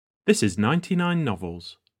This is 99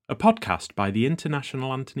 Novels, a podcast by the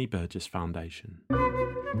International Anthony Burgess Foundation.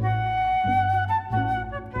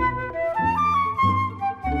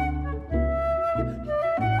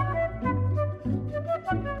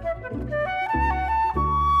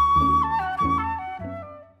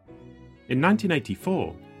 In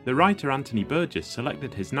 1984, the writer Anthony Burgess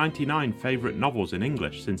selected his 99 favourite novels in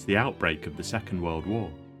English since the outbreak of the Second World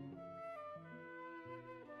War.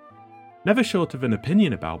 Never short of an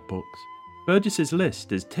opinion about books, Burgess's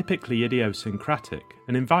list is typically idiosyncratic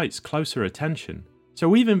and invites closer attention, so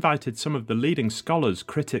we've invited some of the leading scholars,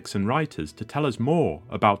 critics and writers to tell us more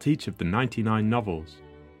about each of the 99 novels.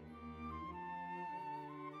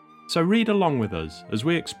 So read along with us as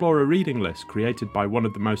we explore a reading list created by one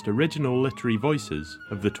of the most original literary voices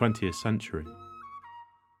of the 20th century.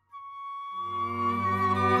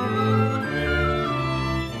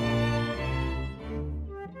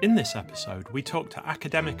 In this episode, we talk to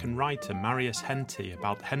academic and writer Marius Henty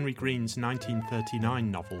about Henry Green's 1939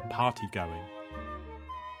 novel Party Going.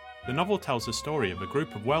 The novel tells the story of a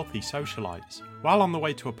group of wealthy socialites. While on the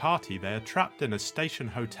way to a party, they are trapped in a station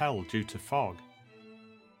hotel due to fog.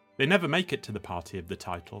 They never make it to the party of the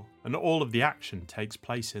title, and all of the action takes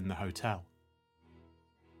place in the hotel.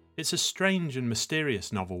 It's a strange and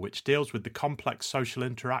mysterious novel which deals with the complex social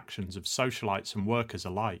interactions of socialites and workers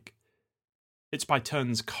alike. It's by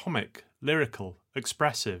turns comic, lyrical,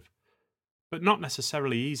 expressive, but not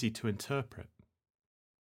necessarily easy to interpret.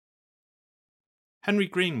 Henry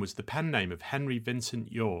Green was the pen name of Henry Vincent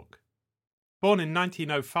Yorke. Born in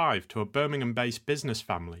 1905 to a Birmingham-based business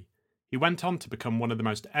family, he went on to become one of the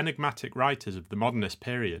most enigmatic writers of the modernist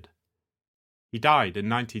period. He died in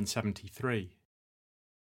 1973.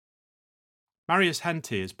 Marius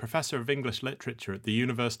Henty is Professor of English Literature at the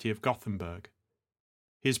University of Gothenburg.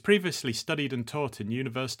 He has previously studied and taught in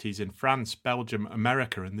universities in France, Belgium,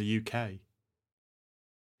 America and the UK.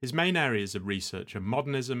 His main areas of research are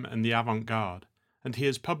modernism and the avant-garde, and he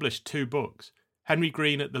has published two books, Henry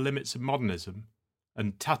Green at the Limits of Modernism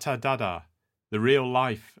and Tata Dada, The Real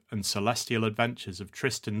Life and Celestial Adventures of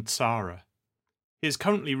Tristan Tzara. He is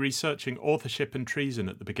currently researching authorship and treason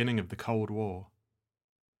at the beginning of the Cold War.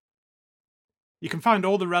 You can find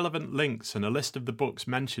all the relevant links and a list of the books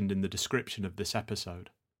mentioned in the description of this episode.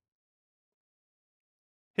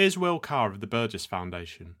 Here's Will Carr of the Burgess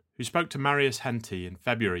Foundation, who spoke to Marius Henty in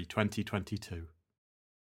February 2022.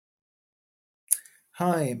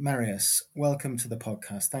 Hi, Marius. Welcome to the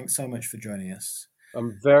podcast. Thanks so much for joining us.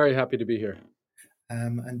 I'm very happy to be here.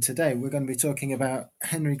 And today we're going to be talking about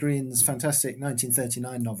Henry Green's fantastic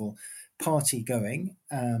 1939 novel, Party Going,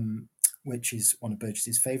 which is one of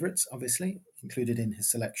Burgess's favourites, obviously, included in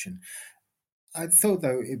his selection. I thought,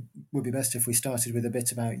 though, it would be best if we started with a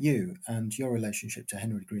bit about you and your relationship to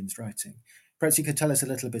Henry Green's writing. Perhaps you could tell us a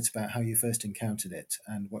little bit about how you first encountered it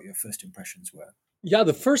and what your first impressions were. Yeah,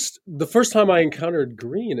 the first time I encountered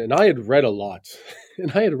Green, and I had read a lot,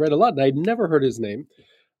 and I'd never heard his name.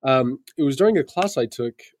 It was during a class I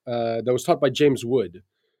took that was taught by James Wood.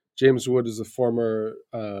 James Wood is a former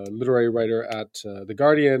literary writer at The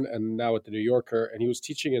Guardian and now at The New Yorker, and he was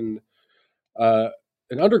teaching in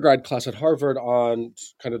an undergrad class at Harvard on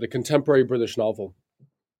kind of the contemporary British novel.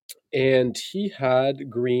 And he had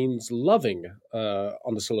Green's Loving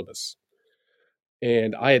on the syllabus.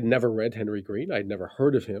 And I had never read Henry Green. I had never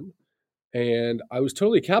heard of him. And I was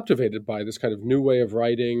totally captivated by this kind of new way of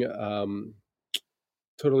writing,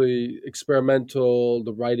 totally experimental.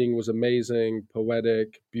 The writing was amazing,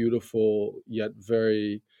 poetic, beautiful, yet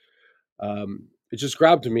very... it just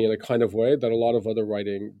grabbed me in a kind of way that a lot of other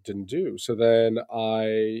writing didn't do. So then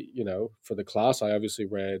I, for the class, I obviously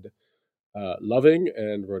read Loving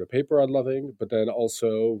and wrote a paper on Loving, but then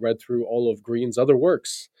also read through all of Green's other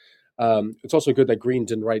works. It's also good that Green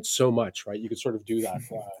didn't write so much, right? You could sort of do that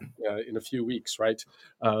in a few weeks, right?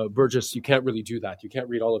 Burgess, you can't really do that. You can't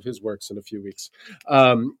read all of his works in a few weeks.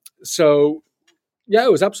 So yeah,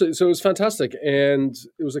 it was absolutely, so it was fantastic. And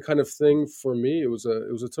it was a kind of thing for me. It was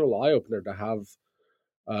a total eye opener to have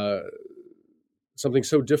something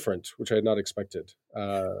so different, which I had not expected.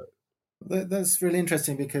 That's really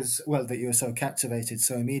interesting because, that you were so captivated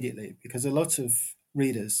so immediately, because a lot of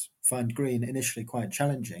readers find Green initially quite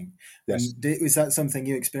challenging. Yes. Was that something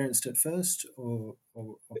you experienced at first or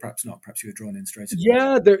perhaps not? Perhaps you were drawn in straight away?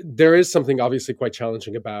 Yeah, there is something obviously quite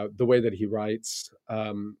challenging about the way that he writes.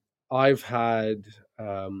 I've had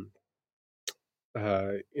in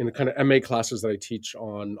the kind of MA classes that I teach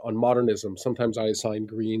on modernism, sometimes I assign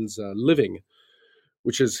Green's Living,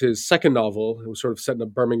 which is his second novel. It was sort of set in a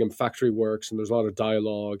Birmingham factory works, and there's a lot of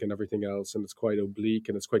dialogue and everything else, and it's quite oblique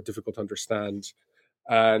and it's quite difficult to understand.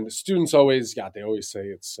 And students always, they always say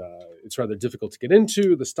it's rather difficult to get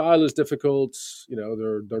into. The style is difficult.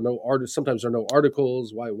 There are no artists. Sometimes there are no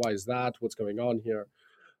articles. Why is that? What's going on here?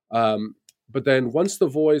 But then once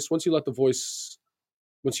you let the voice,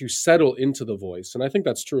 once you settle into the voice, and I think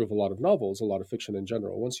that's true of a lot of novels, a lot of fiction in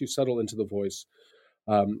general. Once you settle into the voice,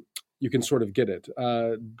 you can sort of get it.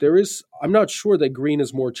 I'm not sure that Green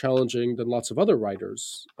is more challenging than lots of other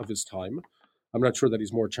writers of his time. I'm not sure that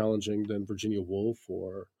he's more challenging than Virginia Woolf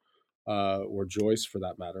or Joyce, for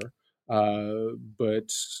that matter.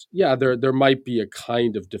 But yeah, there might be a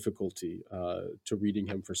kind of difficulty to reading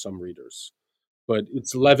him for some readers. But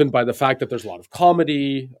it's leavened by the fact that there's a lot of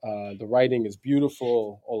comedy, the writing is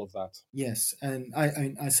beautiful, all of that. Yes, and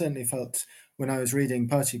I certainly felt when I was reading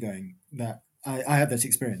Party Going that I had that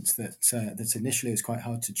experience that initially it was quite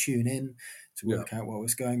hard to tune in, to work out what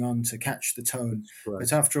was going on, to catch the tone. Right.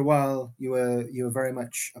 But after a while, you were very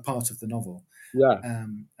much a part of the novel. Yeah,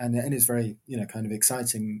 and it's very kind of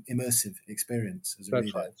exciting, immersive experience as a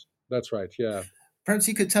reader. Right. That's right. Yeah. Perhaps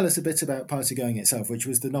you could tell us a bit about Party Going itself, which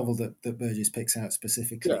was the novel that Burgess picks out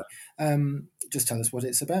specifically. Yeah. Just tell us what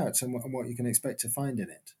it's about and what you can expect to find in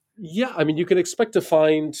it. Yeah, I mean, you can expect to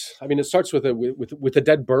find. I mean, it starts with a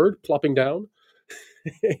dead bird plopping down,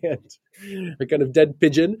 and a kind of dead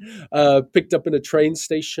pigeon picked up in a train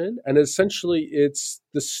station, and essentially, it's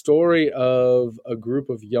the story of a group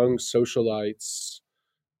of young socialites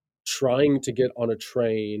trying to get on a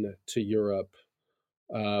train to Europe,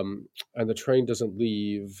 and the train doesn't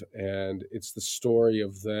leave, and it's the story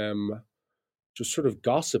of them just sort of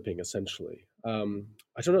gossiping, essentially.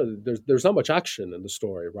 I don't know. There's not much action in the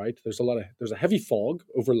story, right? There's a heavy fog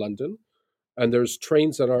over London, and there's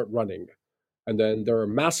trains that aren't running, and then there are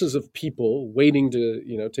masses of people waiting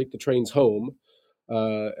to take the trains home,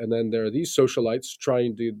 and then there are these socialites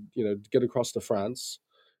trying to get across to France,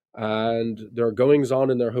 and there are goings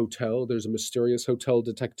on in their hotel. There's a mysterious hotel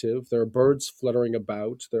detective. There are birds fluttering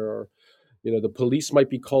about. There are the police might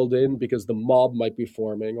be called in because the mob might be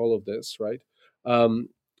forming. All of this, right?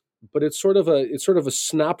 But it's sort of a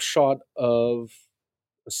snapshot of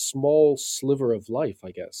a small sliver of life,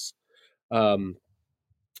 I guess.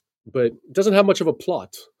 But it doesn't have much of a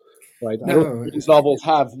plot, right? No, I don't think these novels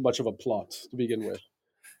have much of a plot to begin with.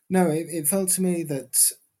 No, it felt to me that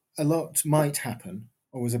a lot might happen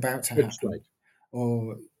or was about to happen. Right.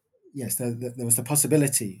 Or yes, there was the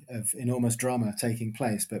possibility of enormous drama taking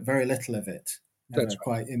place, but very little of it never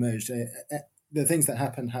quite emerged. The things that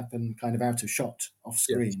happen kind of out of shot, off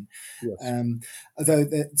screen. Yes. Although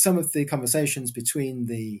some of the conversations between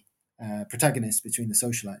the protagonists, between the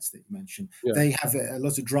socialites that you mentioned, they have a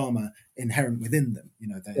lot of drama inherent within them.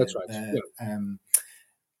 That's right.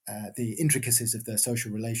 The intricacies of their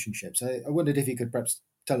social relationships. I wondered if you could perhaps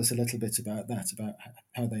tell us a little bit about that, about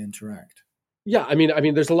how they interact. Yeah, I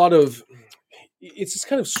mean, there's a lot of. It's this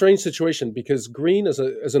kind of strange situation because Green, as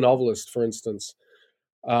a novelist, for instance,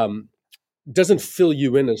 doesn't fill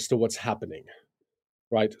you in as to what's happening,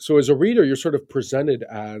 right? So as a reader, you're sort of presented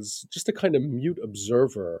as just a kind of mute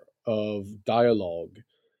observer of dialogue.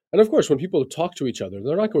 And of course, when people talk to each other,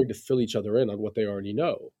 they're not going to fill each other in on what they already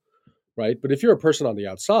know, right? But if you're a person on the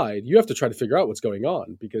outside, you have to try to figure out what's going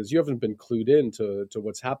on because you haven't been clued in to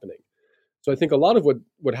what's happening. So I think a lot of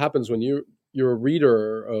what happens when you're a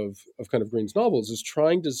reader of kind of Green's novels is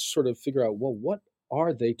trying to sort of figure out, well, what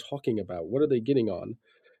are they talking about? What are they getting on?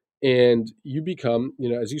 And you become,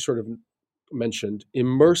 as you sort of mentioned,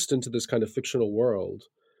 immersed into this kind of fictional world.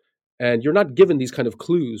 And you're not given these kind of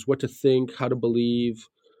clues, what to think, how to believe,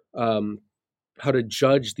 how to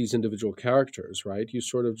judge these individual characters, right? You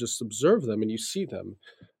sort of just observe them and you see them.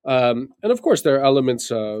 And of course, there are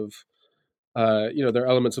elements of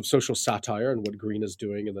social satire and what Green is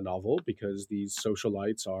doing in the novel because these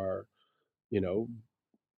socialites are,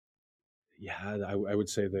 I would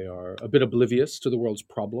say they are a bit oblivious to the world's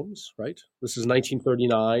problems, right? This is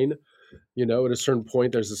 1939. At a certain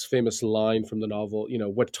point, there's this famous line from the novel,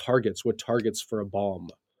 what targets for a bomb?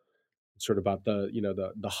 It's sort of about the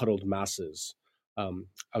huddled masses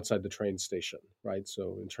outside the train station, right?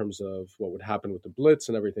 So in terms of what would happen with the Blitz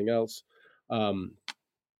and everything else,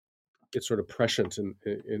 it's sort of prescient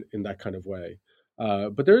in that kind of way.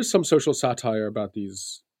 But there is some social satire about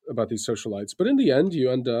these socialites. But in the end, you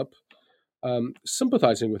end up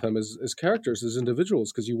sympathizing with them as characters, as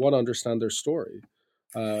individuals, because you want to understand their story.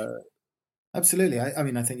 Absolutely. I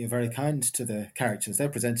mean, I think you're very kind to the characters. They're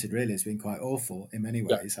presented really as being quite awful in many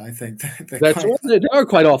ways. Yeah. I think they are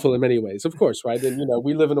quite awful in many ways, of course, right? And,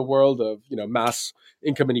 we live in a world of, mass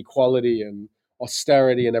income inequality and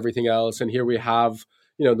austerity and everything else. And here we have,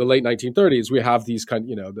 the late 1930s, we have these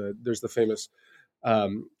there's the famous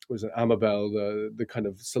was it Amabel, the kind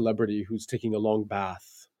of celebrity who's taking a long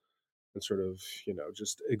bath and sort of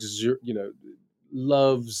just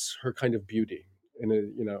loves her kind of beauty, and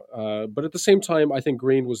but at the same time, I think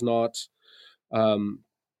Green was not.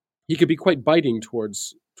 He could be quite biting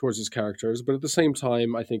towards his characters, but at the same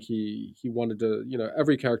time, I think he wanted to.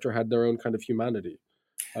 Every character had their own kind of humanity.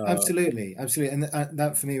 Absolutely, absolutely, and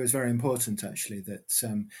that for me was very important. Actually, that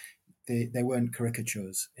they weren't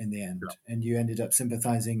caricatures in the end, and you ended up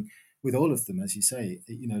sympathising with all of them, as you say.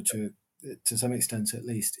 To some extent, at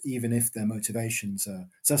least, even if their motivations are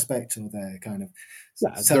suspect or their kind of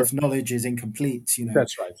self-knowledge is incomplete.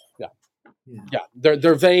 That's right. Yeah.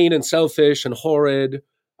 They're vain and selfish and horrid,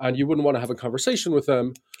 and you wouldn't want to have a conversation with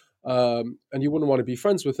them, and you wouldn't want to be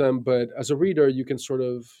friends with them. But as a reader, you can sort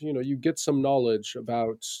of you get some knowledge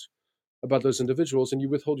about those individuals, and you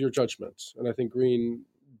withhold your judgment. And I think Green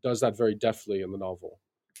does that very deftly in the novel.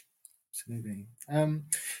 Absolutely.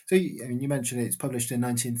 So you mentioned it's published in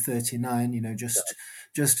 1939.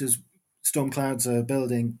 Just as storm clouds are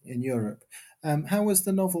building in Europe. How was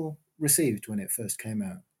the novel received when it first came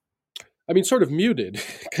out? I mean, sort of muted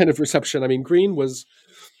kind of reception. I mean, Green was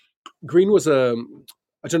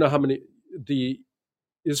I don't know how many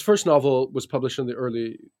his first novel was published in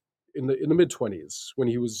the mid-20s when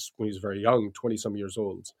he was very young, 20 some years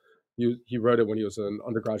old. He wrote it when he was an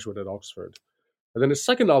undergraduate at Oxford. And then his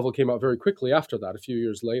second novel came out very quickly after that, a few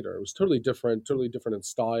years later. It was totally different in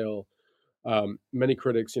style. Many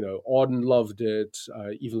critics, Auden loved it,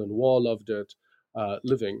 Evelyn Waugh loved it,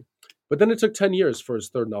 Living. But then it took 10 years for his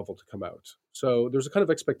third novel to come out. So there's a kind of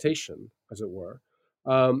expectation, as it were.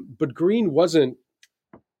 But Green wasn't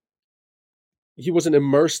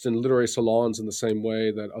immersed in literary salons in the same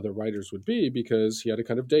way that other writers would be, because he had a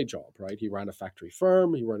kind of day job, right? He ran a factory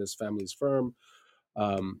firm, he ran his family's firm.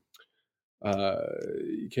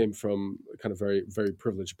 He came from a kind of very, very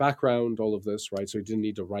privileged background, all of this, right? So he didn't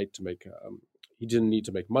need to write to make, he didn't need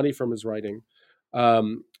to make money from his writing.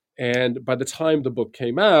 And by the time the book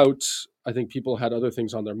came out, I think people had other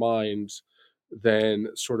things on their minds than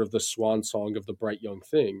sort of the swan song of the bright young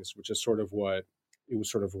things, which is sort of what it was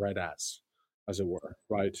sort of read as it were,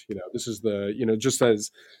 right? This is just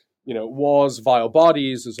as, Waugh's Vile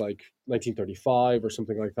Bodies is like 1935 or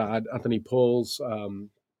something like that. Anthony Pohl's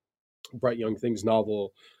Bright Young Things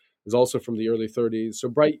novel is also from the early 30s.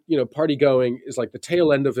 So Party Going is like the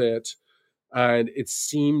tail end of it. And it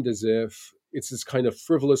seemed as if it's this kind of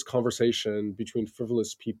frivolous conversation between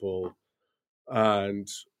frivolous people, and,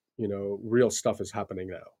 real stuff is happening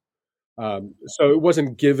now. So it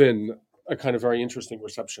wasn't given a kind of very interesting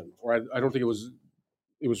reception, or I don't think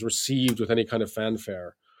it was received with any kind of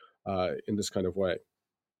fanfare in this kind of way.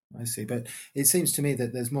 I see. But it seems to me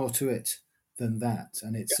that there's more to it than that,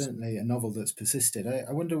 and it's certainly a novel that's persisted.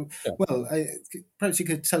 I wonder, perhaps you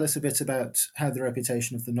could tell us a bit about how the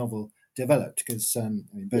reputation of the novel developed, because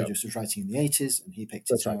Burgess was writing in the 80s and he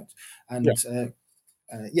picked it out. And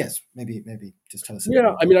yes, maybe just tell us a bit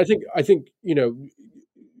about I mean, I think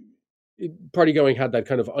Party Going had that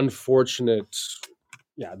kind of unfortunate,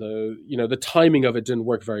 the timing of it didn't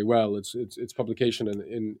work very well. It's publication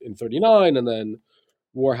in 39, and then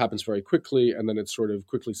war happens very quickly, and then it's sort of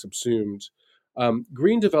quickly subsumed.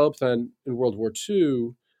 Green developed then in World War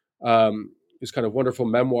II his kind of wonderful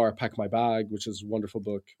memoir, Pack My Bag, which is a wonderful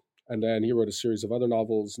book. And then he wrote a series of other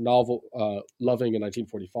novels, Loving in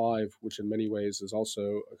 1945, which in many ways is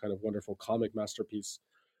also a kind of wonderful comic masterpiece.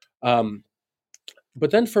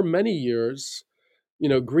 But then for many years,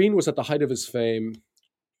 Green was at the height of his fame,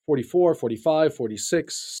 44, 45,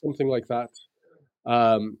 46, something like that.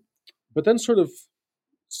 But then sort of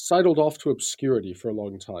sidled off to obscurity for a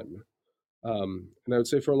long time. And I would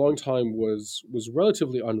say for a long time was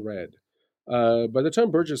relatively unread. By the time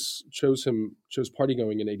Burgess chose Party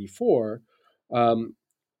Going in 84,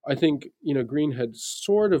 I think Green had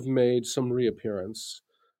sort of made some reappearance,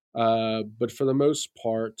 but for the most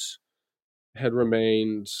part had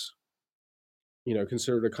remained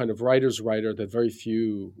considered a kind of writer's writer that very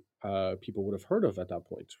few people would have heard of at that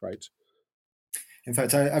point, right? In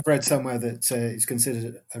fact, I've read somewhere that he's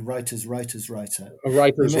considered a writer's writer. A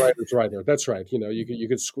writer's writer. That's right. You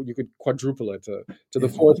could quadruple it to the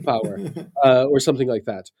fourth power, or something like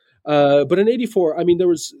that. But in '84, I mean, there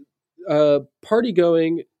was Party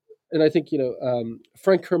Going, and I think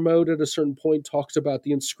Frank Kermode at a certain point talked about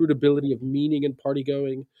the inscrutability of meaning in Party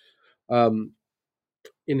Going,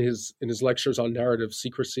 in his lectures on narrative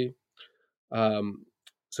secrecy.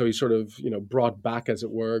 So he sort of, brought back, as it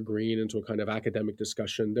were, Green into a kind of academic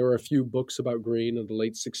discussion. There were a few books about Green in the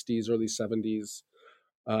late 60s, early 70s.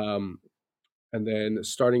 And then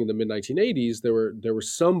starting in the mid 1980s, there were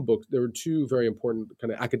some books. There were two very important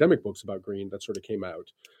kind of academic books about Green that sort of came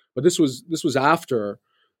out, but this was after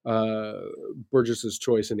uh, Burgess's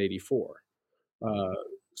choice in '84. Uh,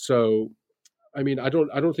 so I mean, I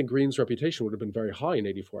don't think Green's reputation would have been very high in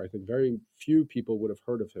 '84. I think very few people would have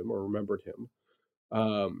heard of him or remembered him.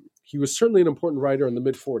 He was certainly an important writer in the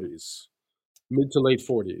mid to late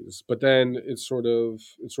 40s, but then it sort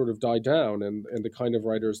of died down, and the kind of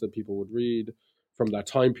writers that people would read from that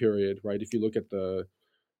time period, right? If you look at the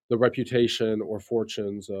reputation or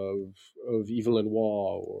fortunes of Evelyn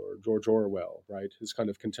Waugh or George Orwell, right, his kind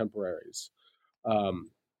of contemporaries,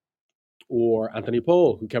 um, or Anthony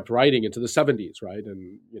Pohl, who kept writing into the '70s, right,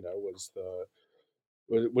 and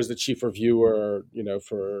was the chief reviewer,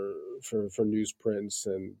 for newsprints,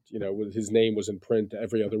 and his name was in print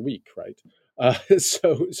every other week, right?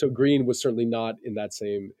 So Green was certainly not in that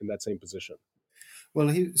same position. Well,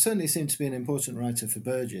 he certainly seemed to be an important writer for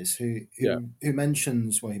Burgess, who Yeah. who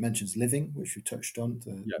mentions, well, he mentions Living, which we touched on,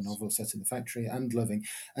 the Yes. novel set in the factory, and Loving,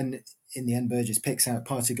 and in the end, Burgess picks out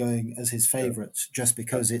Party Going as his Yeah. favourite just Yeah.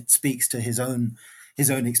 because it speaks to his own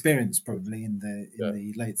experience, probably in the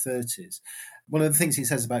Yeah. late 30s. One of the things he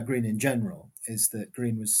says about Green in general is that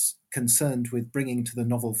Green was concerned with bringing to the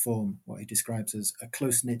novel form what he describes as a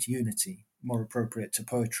close knit unity, more appropriate to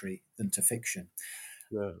poetry than to fiction.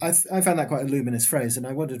 Yeah. I found that quite a luminous phrase, and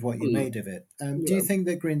I wondered what you Mm. made of it. Do you Yeah. think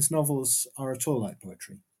that Green's novels are at all like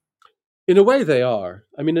poetry? In a way, they are.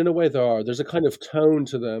 I mean, in a way, they are. There's a kind of tone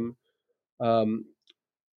to them. Um,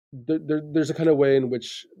 there's a kind of way in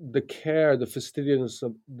which the care, the fastidiousness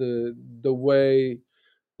of the way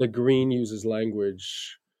that Green uses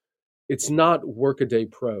language, it's not workaday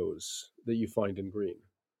prose that you find in Green,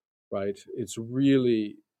 right? It's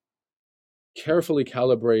really carefully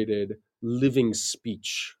calibrated living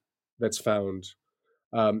speech that's found.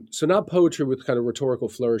 So not poetry with kind of rhetorical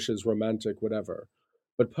flourishes, romantic, whatever,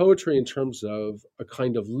 but poetry in terms of a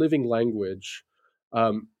kind of living language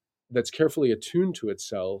um, that's carefully attuned to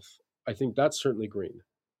itself. I think that's certainly Green.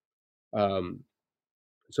 Um,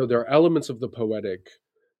 so there are elements of the poetic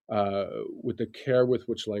with the care with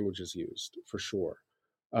which language is used, for sure.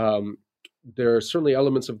 Um, there are certainly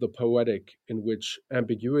elements of the poetic in which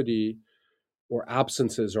ambiguity or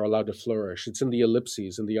absences are allowed to flourish. It's in the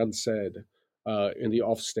ellipses, in the unsaid, in the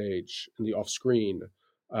offstage, in the off-screen,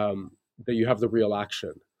 that you have the real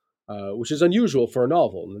action, which is unusual for a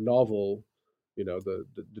novel. In a novel,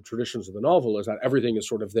 the traditions of the novel is that everything is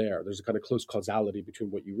sort of there. There's a kind of close causality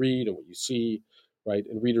between what you read and what you see, right?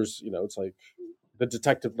 And readers, it's like the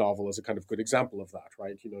detective novel is a kind of good example of that,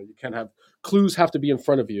 right? You can't have clues have to be in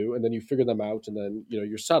front of you, and then you figure them out, and then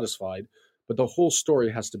you're satisfied. But the whole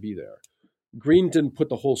story has to be there. Green didn't put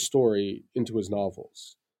the whole story into his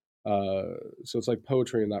novels. So it's like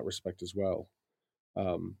poetry in that respect as well,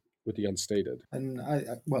 with the unstated. And I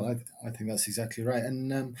think that's exactly right.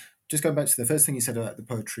 And just going back to the first thing you said about the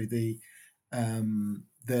poetry, the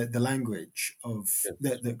language of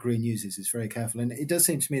Yes. that Green uses is very careful, and it does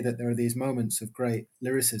seem to me that there are these moments of great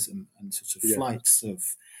lyricism and sort of Yeah. flights of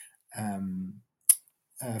um,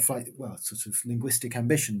 sort of linguistic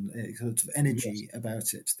ambition, sort of Yes. energy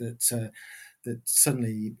about it that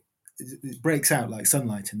suddenly it breaks out like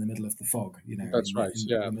sunlight in the middle of the fog, That's right. in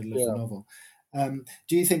Yeah. the middle of the Yeah. novel.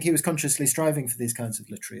 Do you think he was consciously striving for these kinds of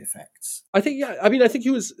literary effects? I think, yeah. I mean, I think he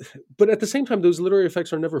was, but at the same time, those literary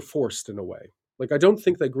effects are never forced in a way. Like, I don't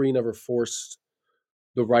think that Green ever forced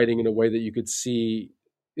the writing in a way that you could see.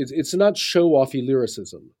 It's not show offy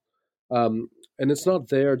lyricism. Um, and it's not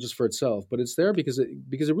there just for itself, but it's there because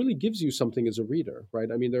it really gives you something as a reader, right?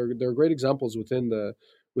 I mean, there are great examples within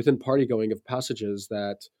Party Going of passages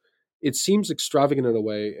that it seems extravagant in a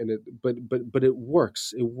way, and but it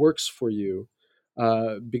works. It works for you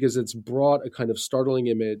because it's brought a kind of startling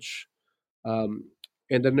image, um,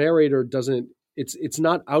 and the narrator doesn't. It's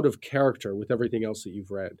not out of character with everything else that you've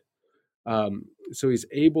read. So he's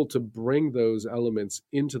able to bring those elements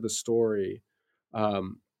into the story.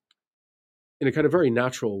 Um, in a kind of very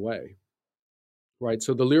natural way, right?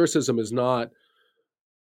 So the lyricism is not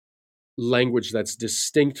language that's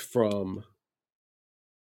distinct from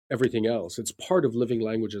everything else. It's part of living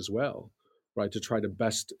language as well, right? To try to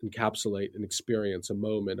best encapsulate an experience, a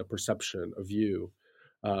moment, a perception, a view,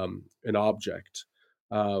 an object.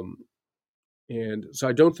 Um, and so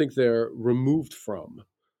I don't think they're removed from.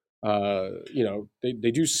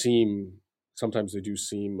 They do seem sometimes they do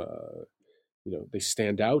seem they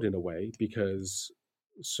stand out in a way because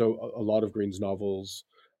a lot of Green's novels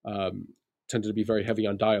um, tended to be very heavy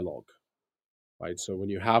on dialogue, right? So when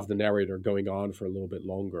you have the narrator going on for a little bit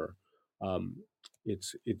longer, um,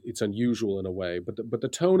 it's unusual in a way, but the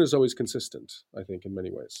tone is always consistent, I think, in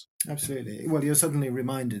many ways. Absolutely. Well, you're suddenly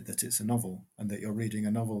reminded that it's a novel and that you're reading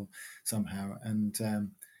a novel somehow. And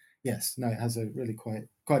yes, no, it has a really quite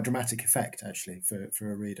dramatic effect actually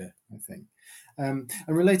for a reader, I think. And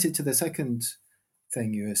related to the second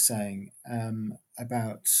thing you were saying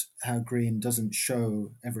about how Green doesn't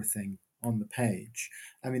show everything on the page.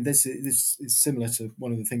 I mean, this is similar to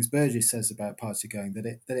one of the things Burgess says about party going,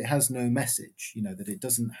 that it has no message. You know, that it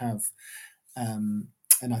doesn't have. And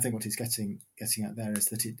I think what he's getting at there is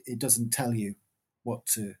that it doesn't tell you what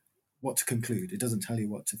to conclude. It doesn't tell you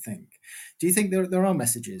what to think. Do you think there are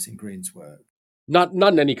messages in Green's work? Not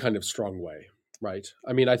in any kind of strong way, right?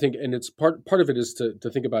 I mean, I think, and it's part of it is to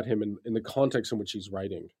think about him in the context in which he's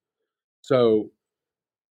writing. So,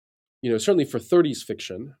 certainly for 30s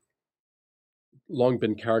fiction, long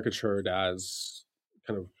been caricatured as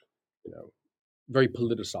kind of, very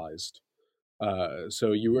politicized.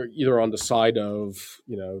 So you were either on the side of,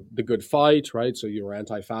 the good fight, right? So you were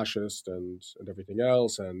anti-fascist and everything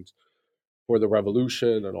else, and for the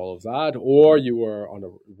revolution and all of that, or you were on a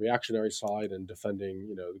reactionary side and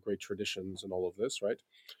defending, the great traditions and all of this, right?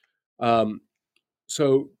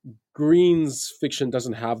 So Green's fiction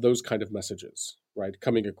doesn't have those kind of messages, right,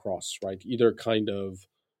 coming across, right? Either kind of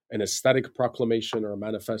an aesthetic proclamation or a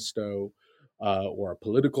manifesto, or a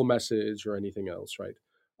political message or anything else, right?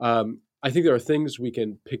 I think there are things we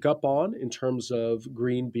can pick up on in terms of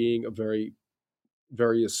Green being a very,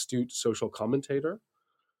 very astute social commentator.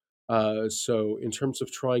 So in terms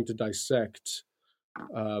of trying to dissect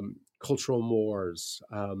cultural mores,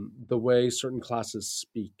 the way certain classes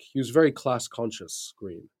speak, he was very class conscious,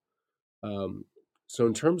 Green. So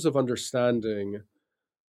in terms of understanding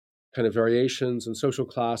kind of variations in social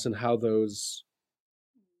class and how those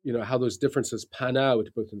differences pan out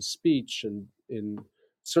both in speech and in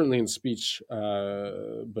certainly in speech,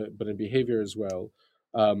 but in behavior as well.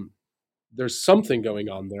 There's something going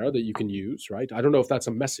on there that you can use, right? I don't know if that's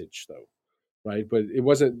a message though, right? But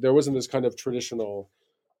there wasn't this kind of traditional,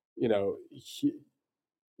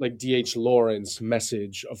 like D.H. Lawrence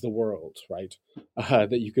message of the world, right?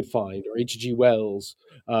 That you could find, or H.G. Wells,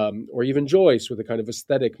 or even Joyce with a kind of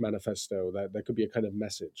aesthetic manifesto that could be a kind of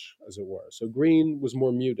message, as it were. So Green was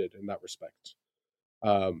more muted in that respect.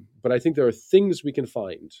 But I think there are things we can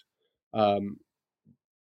find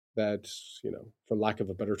that, for lack of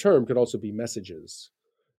a better term, could also be messages.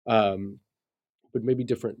 But maybe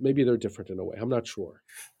different. Maybe they're different in a way. I'm not sure.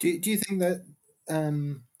 Do you think that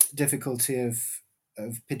difficulty of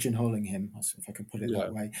pigeonholing him, if I can put it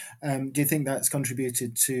that way, do you think that's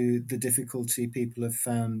contributed to the difficulty people have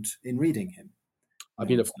found in reading him? I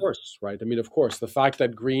mean, of course, right? I mean, of course, the fact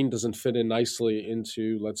that Green doesn't fit in nicely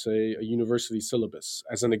into, let's say, a university syllabus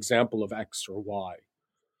as an example of X or Y,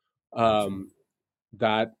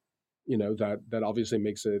 that that obviously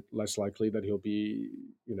makes it less likely that he'll be,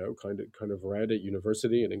 kind of read at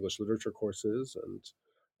university and English literature courses,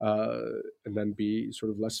 and then be sort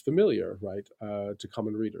of less familiar, right, to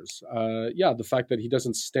common readers. The fact that he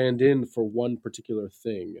doesn't stand in for one particular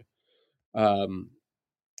thing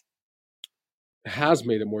has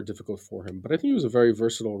made it more difficult for him. But I think he was a very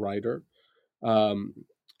versatile writer.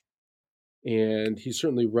 And he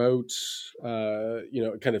certainly wrote, a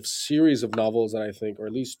kind of series of novels that I think, or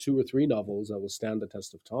at least 2 or 3 novels that will stand the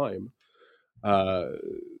test of time.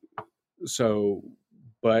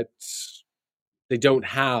 But they don't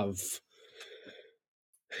have,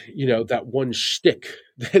 that one shtick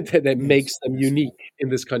that makes them unique in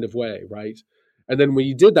this kind of way, right? And then when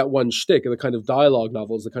you did that one shtick, the kind of dialogue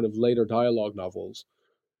novels, the kind of later dialogue novels,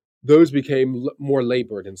 those became more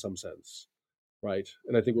labored in some sense, right?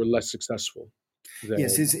 And I think were less successful.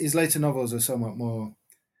 Yes, his later novels are somewhat more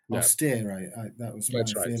austere. Right? That was my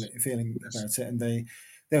feeling about it, and they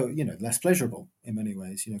were less pleasurable in many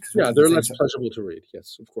ways. They're less pleasurable to read.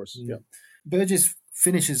 Yes, of course. Yeah. Burgess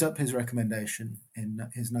finishes up his recommendation in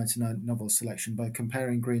his 99 novels selection by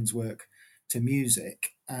comparing Green's work to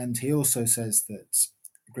music, and he also says that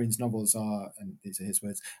Green's novels are, and these are his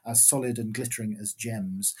words, as solid and glittering as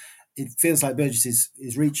gems. It feels like Burgess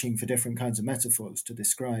is reaching for different kinds of metaphors to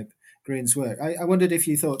describe Green's work. I wondered if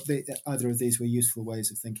you thought that either of these were useful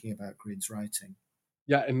ways of thinking about Green's writing.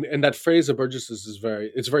 Yeah, and that phrase of Burgess's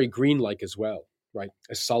is very Green-like as well, right?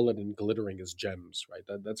 As solid and glittering as gems, right?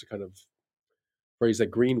 That's a kind of phrase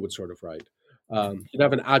that Green would sort of write. You'd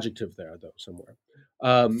have an adjective there, though, somewhere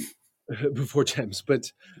before gems.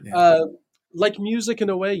 But like music in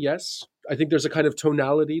a way, yes. I think there's a kind of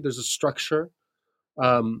tonality. There's a structure.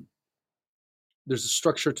 There's a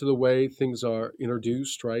structure to the way things are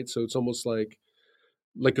introduced, right? So it's almost like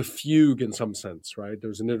like a fugue in some sense, right?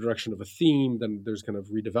 There's an introduction of a theme, then there's kind of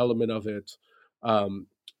redevelopment of it. Um,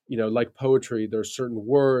 like poetry, there's certain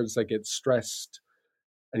words that get stressed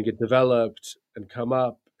and get developed and come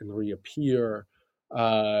up and reappear.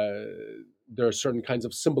 Uh, there are certain kinds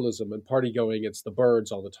of symbolism and party going. It's the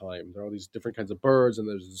birds all the time. There are all these different kinds of birds, and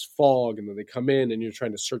there's this fog, and then they come in, and you're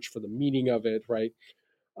trying to search for the meaning of it, right?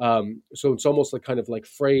 So it's almost like kind of like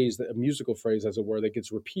a musical phrase, as it were, that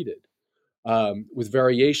gets repeated with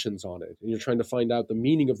variations on it, and you're trying to find out the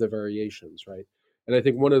meaning of the variations, right? And I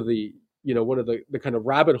think one of the kind of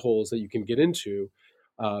rabbit holes that you can get into,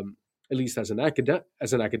 um, at least as an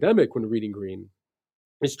academic when reading Green,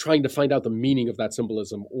 is trying to find out the meaning of that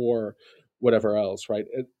symbolism or whatever else, right?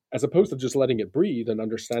 As opposed to just letting it breathe and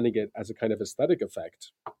understanding it as a kind of aesthetic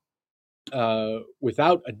effect,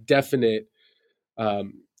 without a definite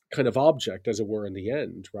kind of object, as it were, in the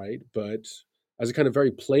end, right? But as a kind of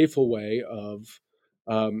very playful way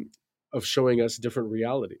um, of showing us different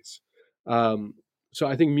realities. So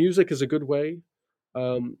I think music is a good way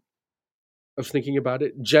um, of thinking about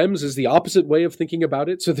it. Gems is the opposite way of thinking about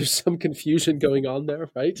it. So there's some confusion going on there,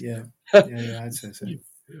 right? Yeah, I'd say so.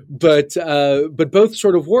 But both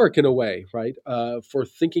sort of work in a way, right? For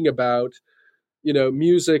thinking about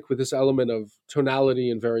music with this element of tonality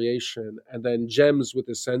and variation, and then gems with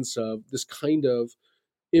the sense of this kind of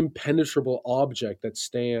impenetrable object that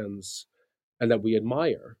stands and that we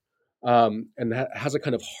admire, and has a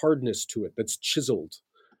kind of hardness to it that's chiseled.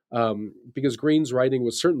 Because Green's writing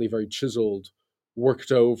was certainly very chiseled,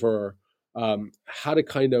 worked over, had a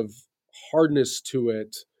kind of hardness to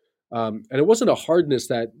it, and it wasn't a hardness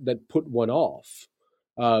that put one off.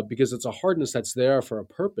 Because it's a hardness that's there for a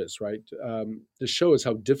purpose, right? To show us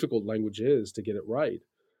how difficult language is to get it right.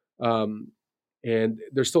 Um, and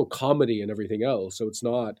there's still comedy and everything else, so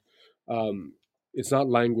um, it's not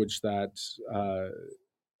language that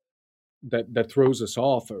throws us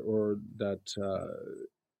off, or that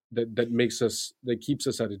keeps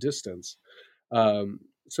us at a distance.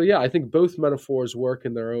 So yeah, I think both metaphors work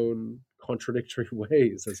in their own contradictory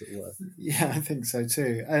ways, as it were. Yeah, I think so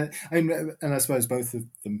too. And I suppose both of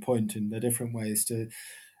them point in their different ways to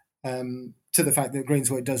the fact that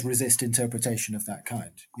Green's work does resist interpretation of that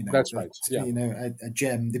kind. That's right. Yeah, A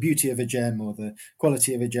gem, the beauty of a gem or the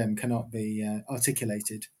quality of a gem cannot be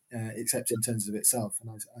articulated except in terms of itself.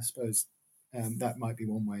 And I suppose that might be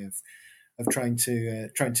one way of trying to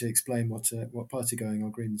explain what party going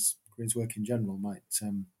or Green's work in general might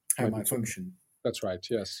how it might function. That's right.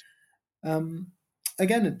 Yes.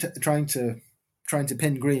 Again, trying to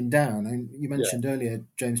pin Green down. And you mentioned earlier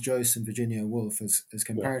James Joyce and Virginia Woolf as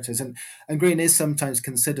comparators, and Green is sometimes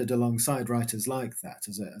considered alongside writers like that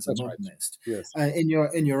as a modernist. Right. Yes. In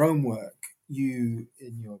your own work, in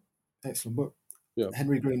your excellent book,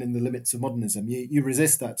 Henry Green and the Limits of Modernism, you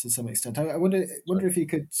resist that to some extent. I wonder if you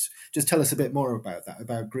could just tell us a bit more about that,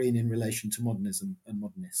 about Green in relation to modernism and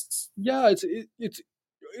modernists. Yeah,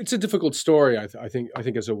 it's a difficult story, I think,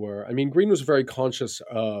 as it were. I mean, Green was very conscious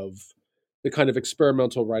of the kind of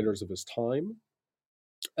experimental writers of his time.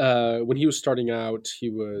 When he was starting out, he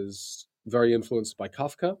was very influenced by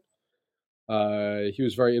Kafka. He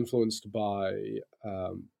was very influenced by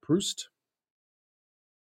Proust.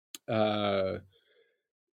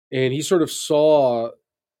 And he sort of saw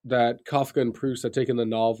that Kafka and Proust had taken the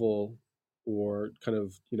novel, or kind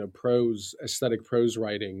of aesthetic prose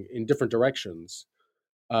writing, in different directions.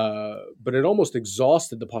 But it almost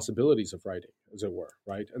exhausted the possibilities of writing, as it were,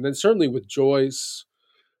 right? And then certainly with Joyce,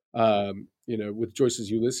 with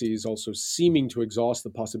Joyce's Ulysses also seeming to exhaust the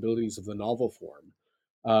possibilities of the novel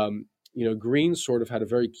form. Green sort of had a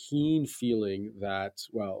very keen feeling that,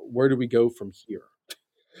 well, where do we go from here?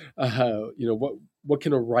 What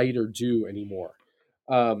can a writer do anymore?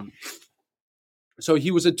 So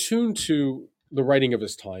he was attuned to the writing of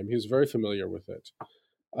his time. He was very familiar with it.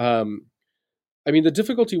 The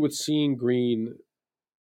difficulty with seeing Green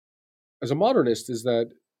as a modernist is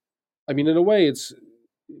that, in a way, it's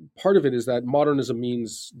part of it is that modernism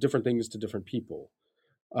means different things to different people.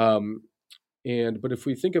 But if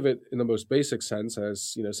we think of it in the most basic sense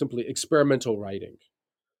as, simply experimental writing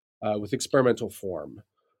with experimental form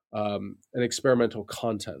and experimental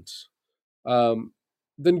content,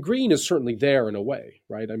 then Green is certainly there in a way,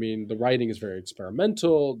 right? The writing is very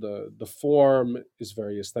experimental, the form is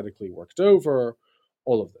very aesthetically worked over,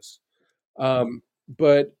 all of this.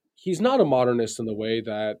 But he's not a modernist in the way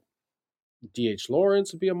that D.H.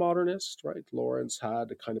 Lawrence would be a modernist, right? Lawrence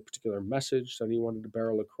had a kind of particular message that he wanted to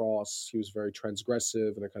barrel across. He was very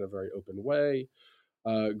transgressive in a kind of very open way.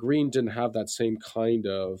 Green didn't have that same kind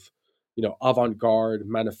of, avant-garde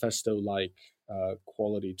manifesto-like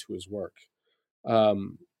quality to his work.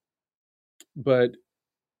 Um, but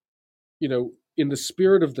in the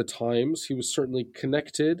spirit of the times, he was certainly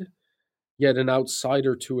connected, yet an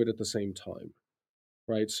outsider to it at the same time,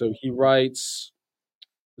 right? So he writes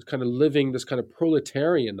kind of living this kind of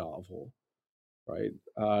proletarian novel, right?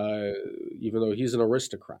 Even though he's an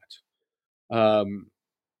aristocrat. Um,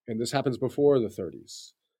 and this happens before the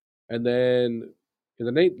 30s. And then in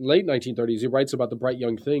the late 1930s, he writes about the bright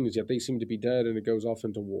young things, yet they seem to be dead, and it goes off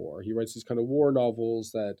into war. He writes these kind of war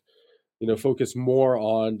novels that, focus more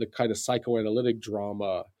on the kind of psychoanalytic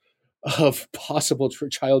drama of possible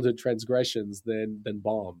childhood transgressions than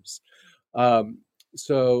bombs. Um,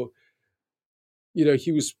 so,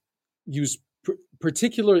 he was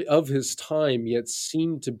particularly of his time, yet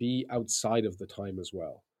seemed to be outside of the time as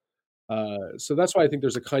well. So that's why I think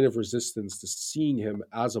there's a kind of resistance to seeing him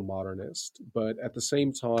as a modernist, but at the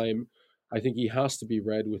same time, I think he has to be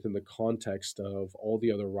read within the context of all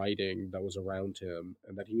the other writing that was around him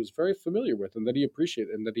and that he was very familiar with and that he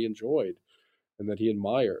appreciated and that he enjoyed and that he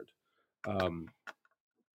admired. Um,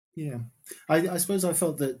 Yeah, I suppose I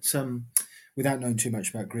felt that without knowing too much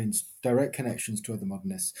about Green's direct connections to other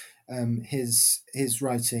modernists, his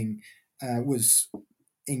writing was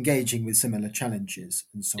engaging with similar challenges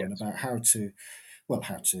and so on yes. about well,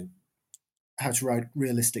 how to write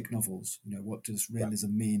realistic novels. What does Right.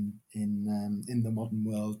 realism mean in the modern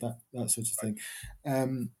world? That sort of thing.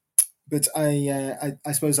 Um, but I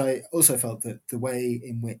suppose I also felt that the way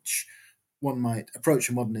in which one might approach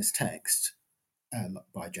a modernist text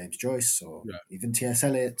by James Joyce or Yeah. even T.S.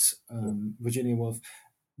 Eliot, Yeah. Virginia Woolf,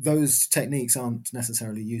 those techniques aren't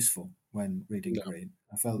necessarily useful when reading No, Green.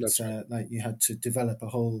 I felt that's right. like you had to develop a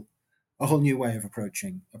whole new way of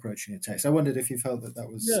approaching a text. I wondered if you felt that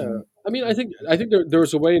was. Yeah. I mean, I think there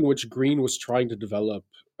was a way in which Green was trying to develop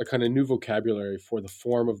a kind of new vocabulary for the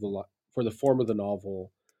form of for the form of the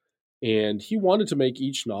novel, and he wanted to make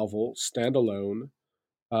each novel stand alone,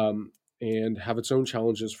 um, and have its own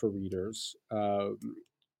challenges for readers,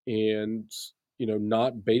 and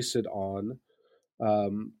not base it on,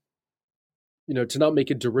 um, to not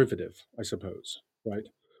make it derivative, I suppose, right?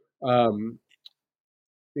 Um,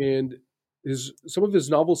 and his some of his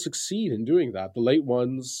novels succeed in doing that. The late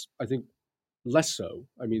ones, I think, less so.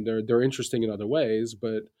 I mean, they're interesting in other ways,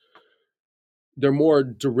 but they're more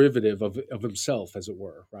derivative of himself, as it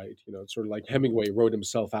were, right? It's sort of like Hemingway wrote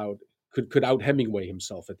himself out, could out Hemingway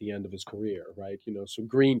himself at the end of his career, right? So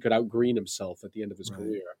Green could out Green himself at the end of his Right.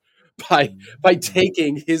 career by by Right.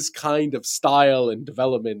 taking his kind of style and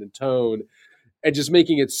development and tone and just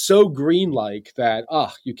making it so Green like that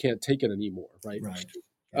you can't take it anymore, right? Right.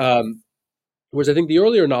 Yeah. Um, whereas I think the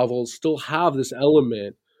earlier novels still have this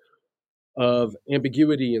element of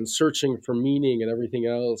ambiguity and searching for meaning and everything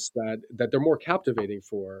else that they're more captivating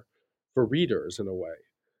for readers in a way.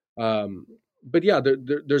 Um, but yeah,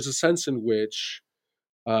 there's a sense in which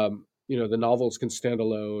the novels can stand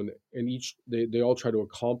alone, and they all try to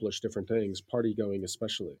accomplish different things. Party going,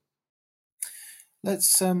 especially.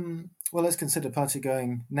 Let's consider Party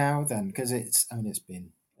Going now then, because it's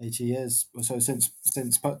been 80 years or so since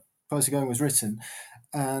Party Going was written,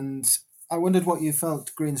 and I wondered what you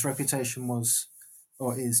felt Green's reputation was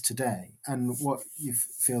or is today, and what you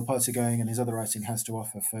feel Party Going and his other writing has to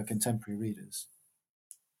offer for contemporary readers.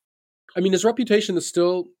 I mean, his reputation is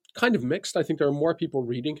still kind of mixed. I think there are more people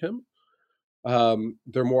reading him.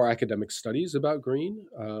 There are more academic studies about Green.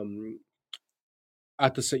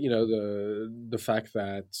 At the fact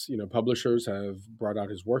that publishers have brought out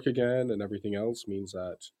his work again and everything else means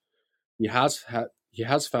that he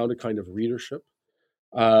has found a kind of readership,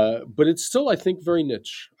 but it's still, I think, very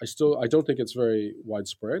niche. I don't think it's very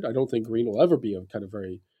widespread. I don't think Green will ever be a kind of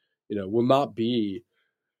very, will not be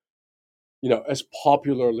as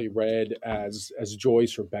popularly read as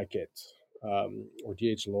Joyce or Beckett, or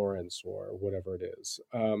D.H. Lawrence or whatever it is.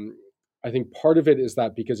 I think part of it is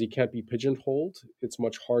that because he can't be pigeonholed, it's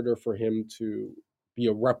much harder for him to be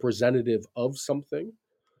a representative of something.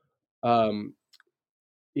 Um,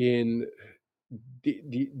 in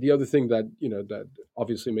the other thing that that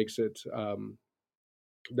obviously makes it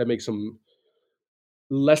that makes him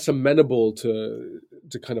less amenable to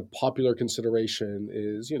kind of popular consideration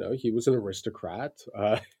is he was an aristocrat.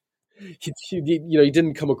 He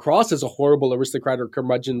didn't come across as a horrible aristocrat or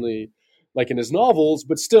curmudgeonly like in his novels,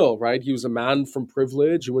 but still, right? He was a man from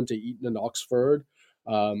privilege who went to Eton and Oxford,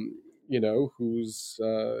 who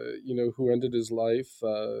ended his life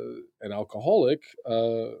an alcoholic.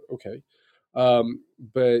 Okay,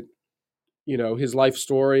 but his life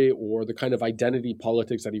story or the kind of identity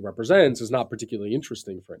politics that he represents is not particularly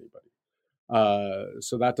interesting for anybody.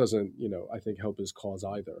 So that doesn't, I think, help his cause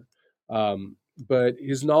either. but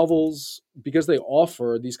his novels, because they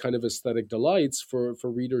offer these kind of aesthetic delights for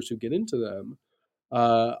readers who get into them,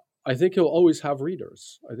 uh, I think he'll always have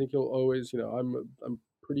readers. I think he'll always, I'm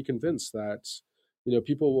pretty convinced that,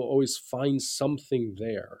 people will always find something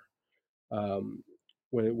there, um,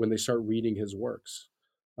 when they start reading his works.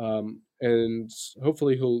 And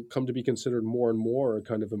hopefully he'll come to be considered more and more a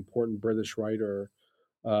kind of important British writer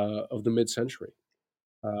of the mid-century.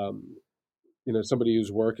 Um, somebody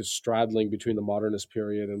whose work is straddling between the modernist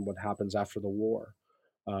period and what happens after the war,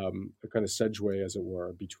 a kind of sedgeway, as it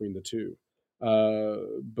were, between the two.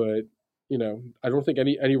 But I don't think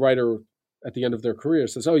any writer at the end of their career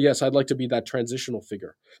says, "Oh yes, I'd like to be that transitional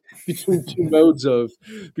figure between two modes of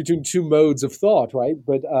thought," right?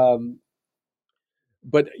 But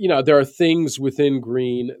there are things within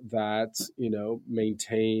Green that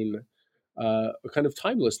maintain a kind of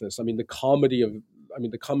timelessness. The comedy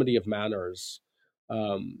of manners,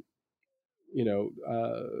 um,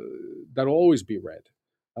 that'll always be read.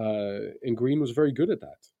 And Green was very good at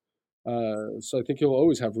that. So I think he'll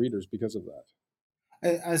always have readers because of that.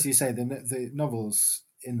 As you say, the novels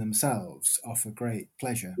in themselves offer great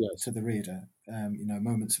pleasure Yes. to the reader.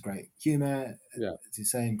 Moments of great humour, Yeah. as you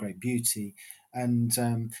say, and great beauty, and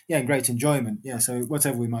and great enjoyment. Yeah. So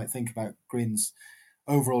whatever we might think about Green's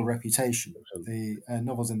overall reputation, the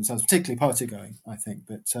novels in themselves, particularly Partygoing, I think,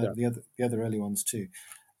 but the other early ones too,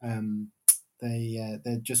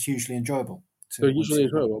 they're just hugely enjoyable. They're usually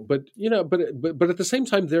enjoyable, but but at the same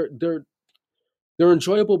time, they're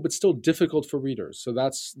enjoyable, but still difficult for readers. So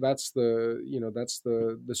that's the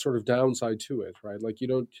sort of downside to it, right? Like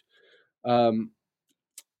um,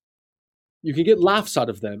 you can get laughs out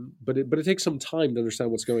of them, but it takes some time to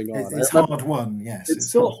understand what's going on. It's hard won, yes. It's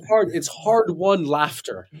still hard. It's hard won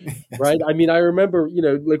laughter, yes. Right? I mean, I remember,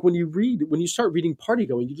 like when you start reading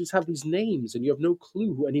Partygoing, you just have these names and you have no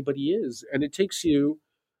clue who anybody is, and it takes you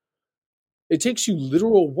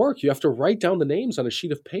literal work. You have to write down the names on a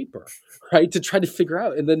sheet of paper, right, to try to figure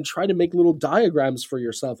out, and then try to make little diagrams for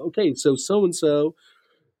yourself. Okay, so and so,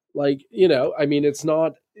 like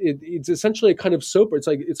it's essentially a kind of soap. It's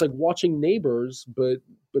like watching Neighbors, but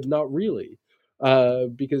not really,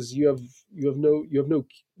 because you have no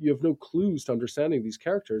clues to understanding these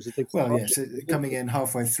characters. It takes coming in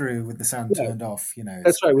halfway through with the sound turned off.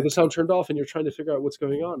 That's right, with the sound turned off, and you're trying to figure out what's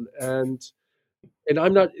going on, and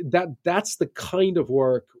I'm not that's the kind of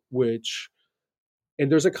work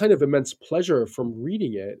and there's a kind of immense pleasure from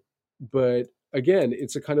reading it, but again,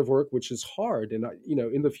 it's a kind of work which is hard, and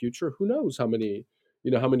in the future, who knows how many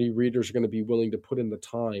readers are going to be willing to put in the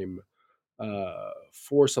time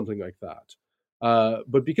for something like that.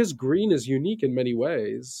 But because Green is unique in many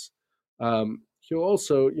ways, he'll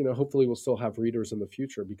also, hopefully, will still have readers in the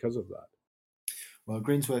future because of that. Well,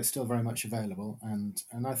 Green's work's still very much available, and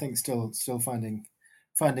I think still finding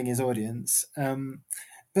his audience.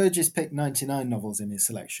 Burgess picked 99 novels in his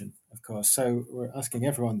selection, of course, so we're asking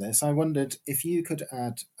everyone this. I wondered if you could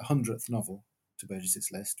add a 100th novel to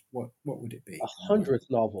Burgess's list, what would it be? 100th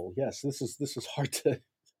novel, yes. This is hard to.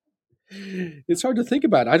 It's hard to think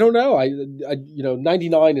about. I don't know. I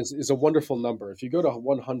 99 is a wonderful number. If you go to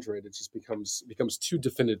 100, it just becomes too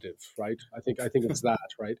definitive, right? I think it's that,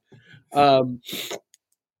 right?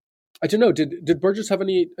 I don't know. Did Burgess have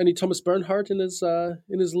any Thomas Bernhardt in his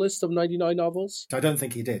list of 99 novels? I don't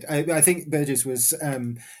think he did. I think Burgess's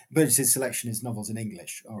selection is novels in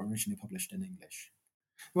English, or originally published in English.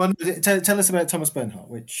 Well, tell us about Thomas Bernhardt.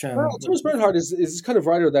 Thomas Bernhardt is this kind of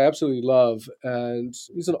writer that I absolutely love, and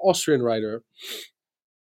he's an Austrian writer,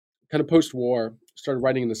 kind of post-war, started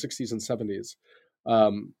writing in the 60s and 70s.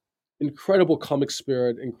 Incredible comic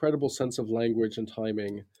spirit, incredible sense of language and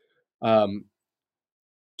timing.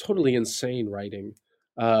 Totally insane writing,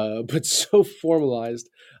 but so formalized.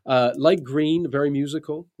 Like Green, very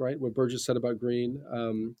musical, right? What Burgess said about Green.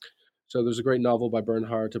 So there's a great novel by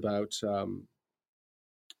Bernhardt about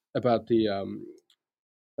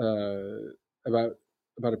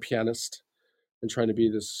a pianist and trying to be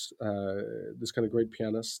this kind of great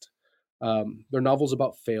pianist. They're novels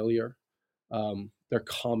about failure. They're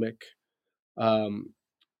comic. They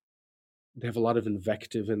have a lot of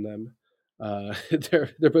invective in them.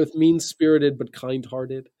 They're both mean-spirited but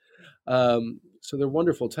kind-hearted. So they're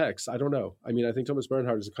wonderful texts. I don't know. I mean, I think Thomas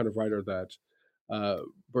Bernhardt is the kind of writer that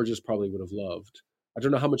Burgess probably would have loved. I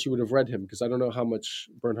don't know how much he would have read him, because I don't know how much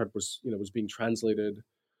Bernhardt was being translated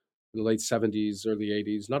in the late 70s, early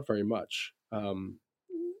 80s. Not very much.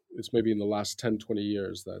 It's maybe in the last 10, 20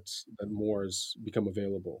 years that more has become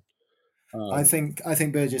available. I think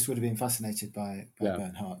Burgess would have been fascinated by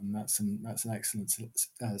Bernhardt, and that's an excellent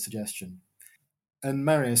suggestion. And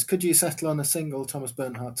Marius, could you settle on a single Thomas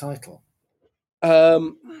Bernhardt title?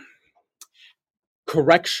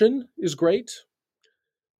 Correction is great.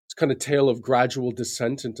 It's kind of tale of gradual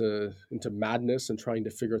descent into madness and trying to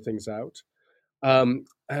figure things out.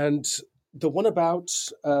 And the one about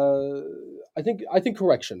I think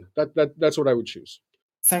Correction. That's what I would choose.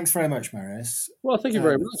 Thanks very much, Marius. Well, thank you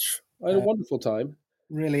very much. I had a wonderful time.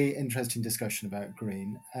 Really interesting discussion about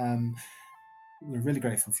Green. We're really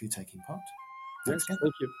grateful for you taking part. Thanks again.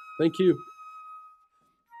 Thank you. Thank you.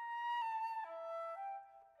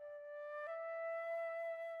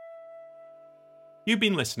 You've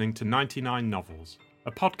been listening to 99 Novels,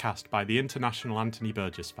 a podcast by the International Anthony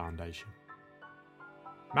Burgess Foundation.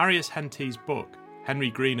 Marius Henty's book,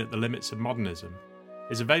 Henry Green at the Limits of Modernism,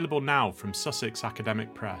 is available now from Sussex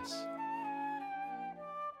Academic Press.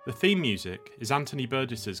 The theme music is Anthony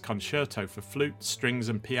Burgess's Concerto for Flute, Strings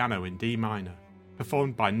and Piano in D minor,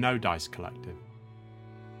 performed by No Dice Collective.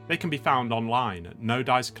 They can be found online at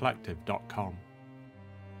nodicecollective.com.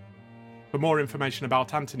 For more information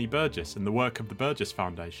about Anthony Burgess and the work of the Burgess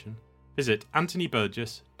Foundation, visit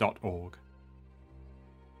anthonyburgess.org.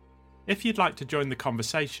 If you'd like to join the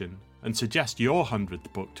conversation and suggest your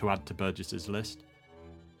 100th book to add to Burgess's list,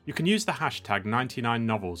 you can use the hashtag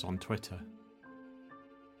 99novels on Twitter.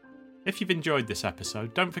 If you've enjoyed this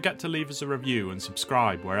episode, don't forget to leave us a review and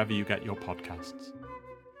subscribe wherever you get your podcasts.